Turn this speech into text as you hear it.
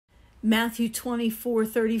Matthew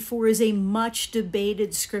 24:34 is a much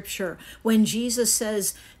debated scripture when Jesus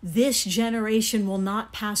says, this generation will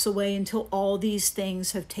not pass away until all these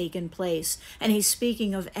things have taken place. And he's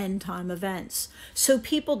speaking of end time events. So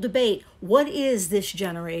people debate, what is this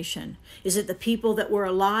generation? Is it the people that were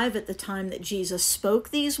alive at the time that Jesus spoke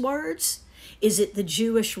these words? Is it the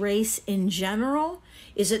Jewish race in general?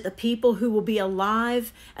 Is it the people who will be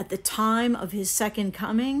alive at the time of his second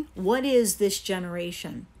coming? What is this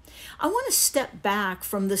generation? I want to step back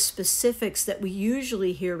from the specifics that we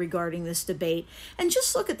usually hear regarding this debate and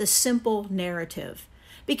just look at the simple narrative.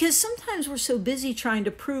 Because sometimes we're so busy trying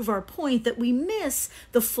to prove our point that we miss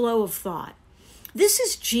the flow of thought. This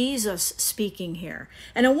is Jesus speaking here.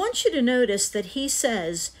 And I want you to notice that he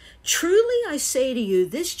says, truly I say to you,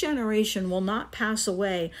 this generation will not pass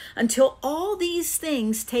away until all these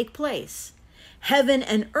things take place. Heaven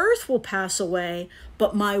and earth will pass away,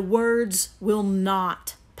 but my words will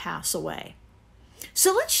not pass away.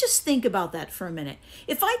 So let's just think about that for a minute.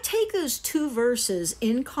 If I take those two verses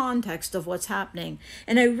in context of what's happening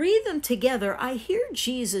and I read them together, I hear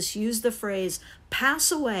Jesus use the phrase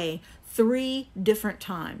pass away 3 different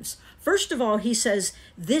times. First of all, he says,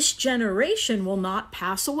 this generation will not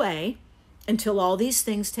pass away until all these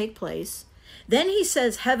things take place. Then he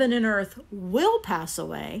says, heaven and earth will pass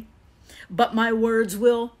away, but my words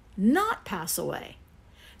will not pass away.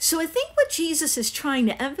 So I think what Jesus is trying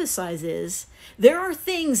to emphasize is there are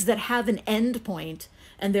things that have an end point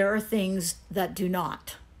and there are things that do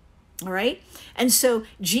not. All right. And so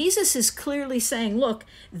Jesus is clearly saying, look,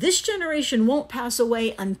 this generation won't pass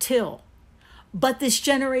away until, but this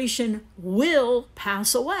generation will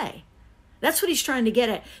pass away. That's what he's trying to get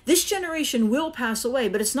at. This generation will pass away,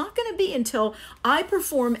 but it's not going to be until I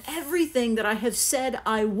perform everything that I have said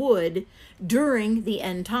I would during the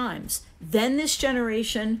end times. Then this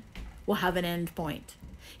generation will have an end point.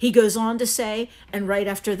 He goes on to say, and right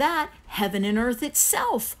after that, heaven and earth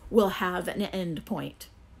itself will have an end point.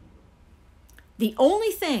 The only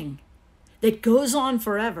thing that goes on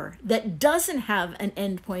forever, that doesn't have an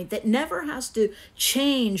end point, that never has to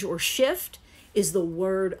change or shift, is the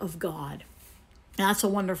Word of God. That's a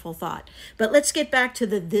wonderful thought. But let's get back to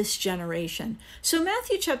this generation. So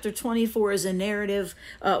Matthew chapter 24 is a narrative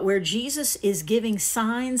where Jesus is giving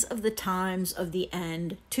signs of the times of the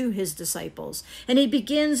end to his disciples. And he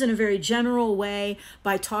begins in a very general way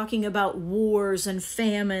by talking about wars and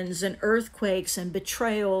famines and earthquakes and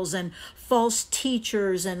betrayals and false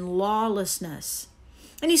teachers and lawlessness.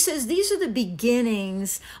 And he says these are the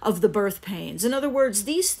beginnings of the birth pains. In other words,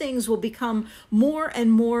 these things will become more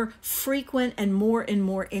and more frequent and more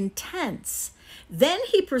intense. Then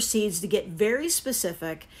he proceeds to get very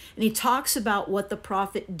specific, and he talks about what the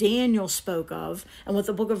prophet Daniel spoke of and what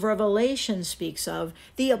the book of Revelation speaks of,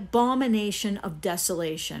 the abomination of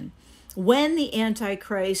desolation. When the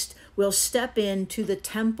Antichrist will step into the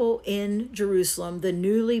temple in Jerusalem, the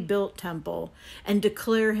newly built temple, and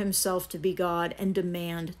declare himself to be God and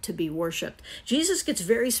demand to be worshiped. Jesus gets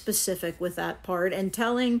very specific with that part and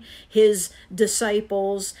telling his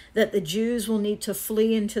disciples that the Jews will need to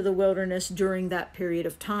flee into the wilderness during that period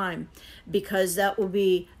of time because that will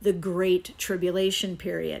be the great tribulation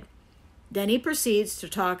period. Then he proceeds to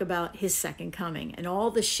talk about his second coming and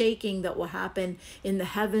all the shaking that will happen in the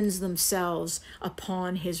heavens themselves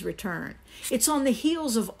upon his return. It's on the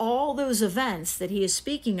heels of all those events that he is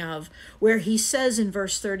speaking of, where he says in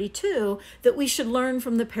verse 32 that we should learn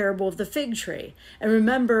from the parable of the fig tree. And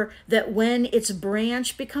remember that when its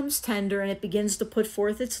branch becomes tender and it begins to put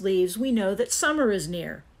forth its leaves, we know that summer is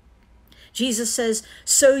near. Jesus says,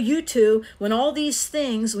 so you too, when all these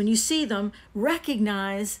things, when you see them,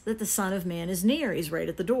 recognize that the Son of Man is near. He's right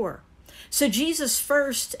at the door. So Jesus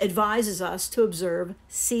first advises us to observe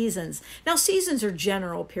seasons. Now, seasons are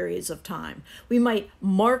general periods of time. We might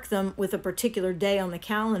mark them with a particular day on the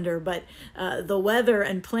calendar, but the weather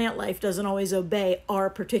and plant life doesn't always obey our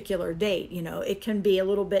particular date. You know, it can be a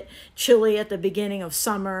little bit chilly at the beginning of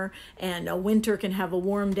summer, and a winter can have a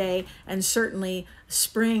warm day, and certainly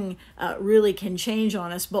spring really can change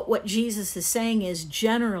on us. But what Jesus is saying is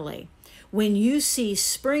generally, when you see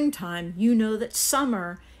springtime, you know that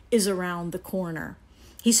summer is around the corner.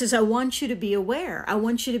 He says, I want you to be aware. I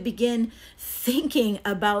want you to begin thinking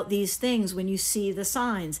about these things when you see the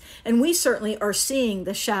signs. And we certainly are seeing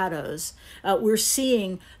the shadows. We're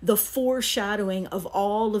seeing the foreshadowing of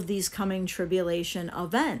all of these coming tribulation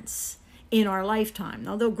events in our lifetime.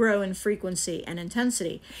 Now, they'll grow in frequency and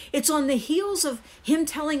intensity. It's on the heels of him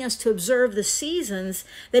telling us to observe the seasons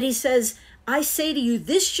that he says, I say to you,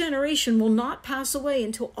 this generation will not pass away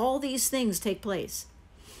until all these things take place.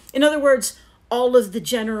 In other words, all of the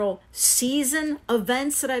general season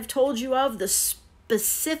events that I've told you of, the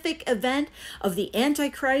specific event of the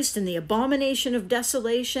Antichrist and the abomination of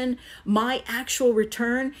desolation, my actual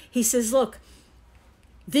return, he says, look,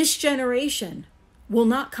 this generation will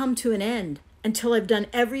not come to an end until I've done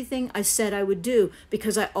everything I said I would do,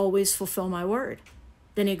 because I always fulfill my word.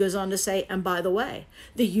 Then he goes on to say, and by the way,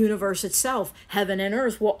 the universe itself, heaven and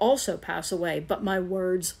earth, will also pass away, but my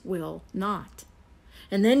words will not.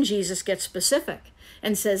 And then Jesus gets specific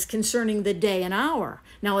and says concerning the day and hour.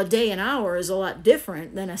 Now, a day and hour is a lot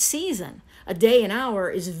different than a season. A day and hour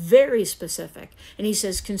is very specific. And he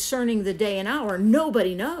says concerning the day and hour,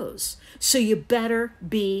 nobody knows. So you better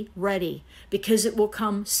be ready, because it will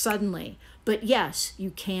come suddenly. But yes, you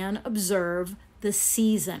can observe the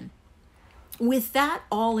season. With that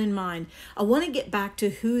all in mind, I want to get back to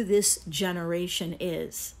who this generation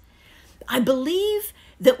is. I believe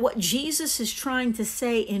that what Jesus is trying to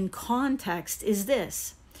say in context is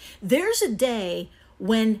this. There's a day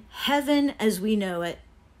when heaven as we know it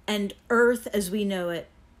and earth as we know it,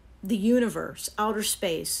 the universe, outer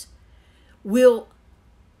space, will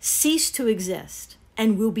cease to exist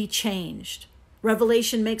and will be changed.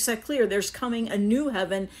 Revelation makes that clear. There's coming a new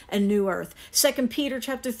heaven and new earth. 2 Peter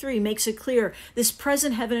chapter 3 makes it clear. This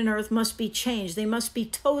present heaven and earth must be changed. They must be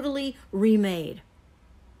totally remade.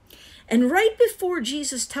 And right before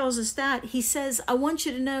Jesus tells us that, he says, I want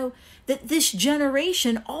you to know that this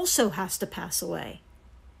generation also has to pass away.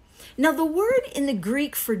 Now, the word in the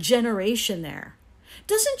Greek for generation there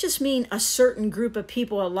doesn't just mean a certain group of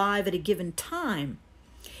people alive at a given time.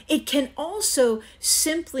 It can also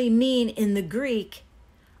simply mean in the Greek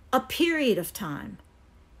a period of time,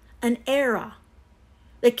 an era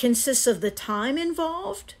that consists of the time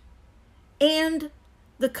involved and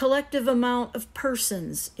the collective amount of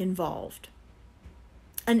persons involved,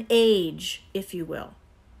 an age, if you will.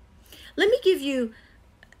 Let me give you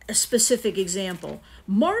a specific example.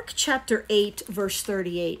 Mark chapter 8, verse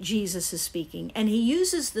 38, Jesus is speaking, and he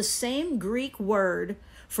uses the same Greek word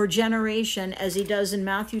for generation as he does in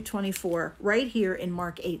Matthew 24, right here in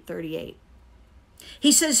Mark 8:38.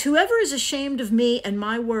 He says, whoever is ashamed of me and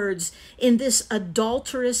my words in this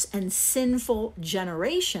adulterous and sinful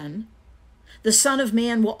generation, the Son of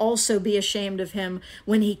Man will also be ashamed of him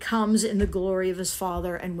when he comes in the glory of his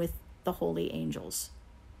Father and with the holy angels.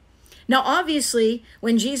 Now, obviously,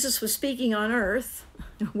 when Jesus was speaking on earth,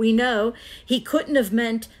 we know he couldn't have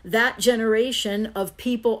meant that generation of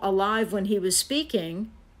people alive when he was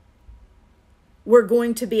speaking were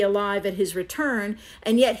going to be alive at his return,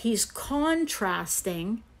 and yet he's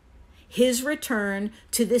contrasting his return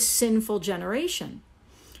to this sinful generation.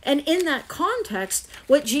 And in that context,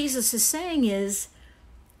 what Jesus is saying is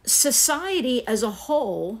society as a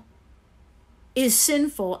whole is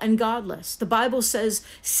sinful and godless. The Bible says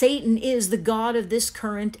Satan is the god of this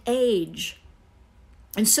current age.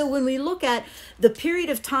 And so when we look at the period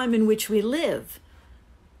of time in which we live,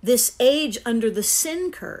 this age under the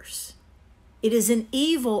sin curse, it is an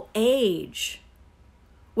evil age,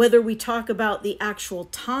 whether we talk about the actual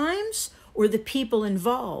times or the people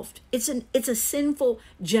involved. It's a sinful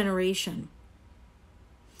generation.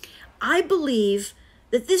 I believe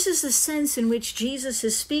that this is the sense in which Jesus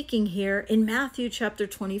is speaking here in Matthew chapter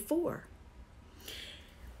 24.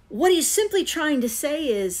 What he's simply trying to say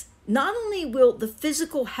is, not only will the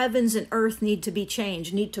physical heavens and earth need to be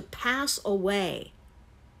changed, need to pass away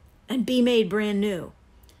and be made brand new,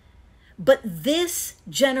 but this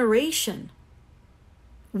generation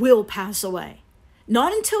will pass away.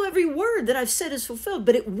 Not until every word that I've said is fulfilled,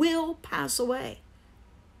 but it will pass away.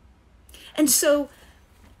 And so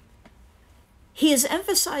he is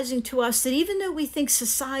emphasizing to us that even though we think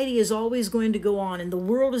society is always going to go on and the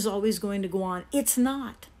world is always going to go on, it's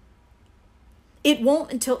not. It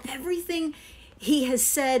won't until everything he has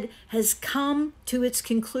said has come to its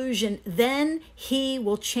conclusion. Then he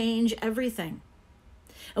will change everything.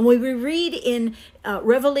 And when we read in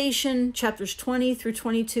Revelation chapters 20 through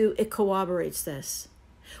 22, it corroborates this.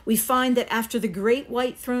 We find that after the great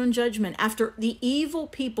white throne judgment, after the evil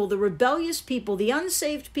people, the rebellious people, the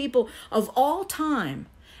unsaved people of all time,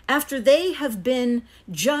 after they have been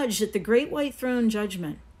judged at the great white throne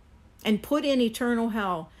judgment and put in eternal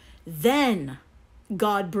hell, then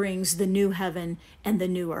God brings the new heaven and the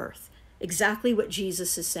new earth. Exactly what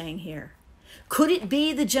Jesus is saying here. Could it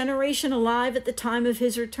be the generation alive at the time of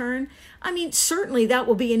his return? I mean, certainly that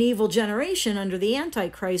will be an evil generation under the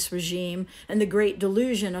Antichrist regime and the great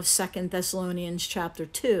delusion of 2 Thessalonians chapter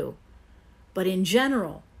 2. But in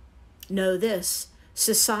general, know this,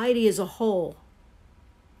 society as a whole,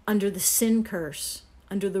 under the sin curse,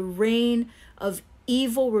 under the reign of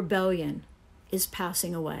evil rebellion, is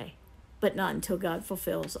passing away. but not until God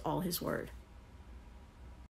fulfills all his word.